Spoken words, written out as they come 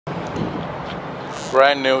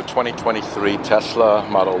Brand new 2023 Tesla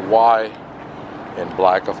Model Y in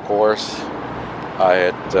black, of course. I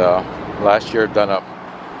had last year done a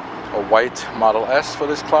white Model S for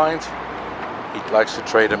this client. He likes to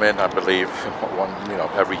trade them in, I believe,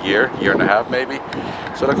 every year and a half maybe.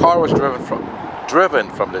 So the car was driven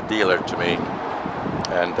from the dealer to me,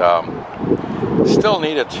 and still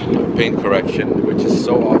needed paint correction, which is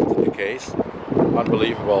so often the case.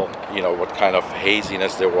 Unbelievable, what kind of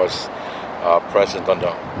haziness there was present on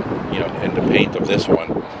the, in the paint of this one.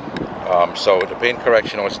 So the paint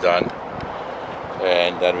correction was done,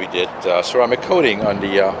 and then we did ceramic coating on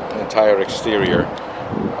the entire exterior.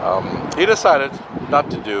 He decided not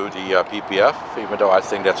to do the PPF, even though I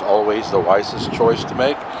think that's always the wisest choice to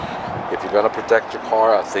make. If you're going to protect your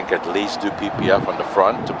car, I think at least do PPF on the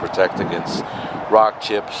front to protect against rock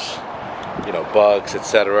chips, bugs,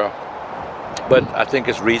 etc. But I think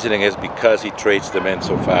his reasoning is because he trades them in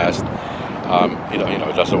so fast. He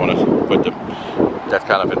doesn't want to put that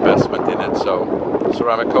kind of investment in it. So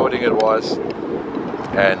ceramic coating it was,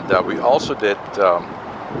 and we also did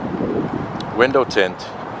window tint,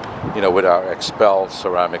 with our Expel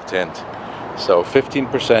ceramic tint. So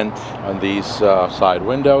 15% on these side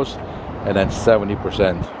windows, and then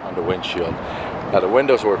 70% on the windshield. Now the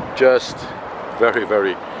windows were just very,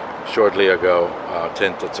 very shortly ago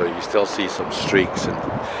tinted, so you still see some streaks and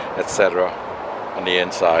etc. on the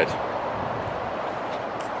inside.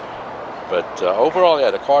 But overall,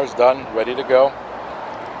 yeah, the car is done, ready to go.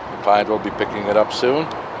 The client will be picking it up soon.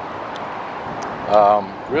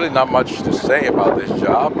 Really not much to say about this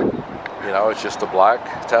job. It's just a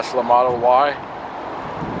black Tesla Model Y.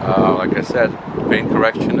 Like I said, paint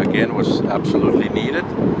correction again was absolutely needed,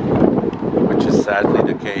 which is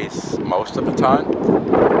sadly the case most of the time.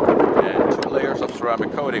 And 2 layers of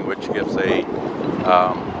ceramic coating, which gives a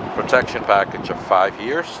protection package of 5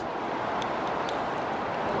 years.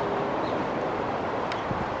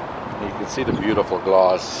 You can see the beautiful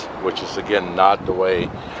gloss, which is again not the way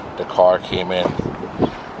the car came in.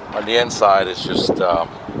 On the inside, it's just the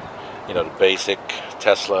basic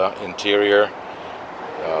Tesla interior,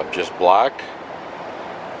 just black.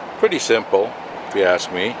 Pretty simple, if you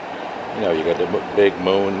ask me. You got the big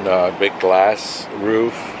moon, big glass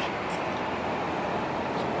roof.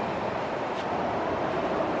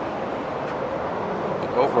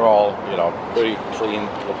 Overall, pretty clean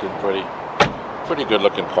looking, pretty good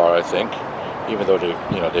looking car, I think. Even though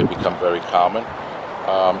they become very common.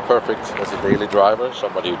 Perfect as a daily driver,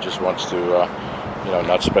 somebody who just wants to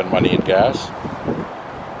not spend money in gas.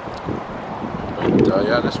 But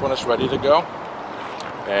yeah, this one is ready to go,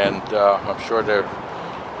 and I'm sure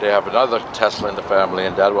they have another Tesla in the family,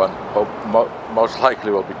 and that one most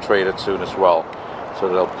likely will be traded soon as well. So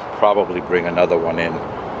they'll probably bring another one in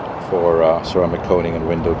for ceramic coating and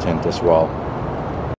window tint as well.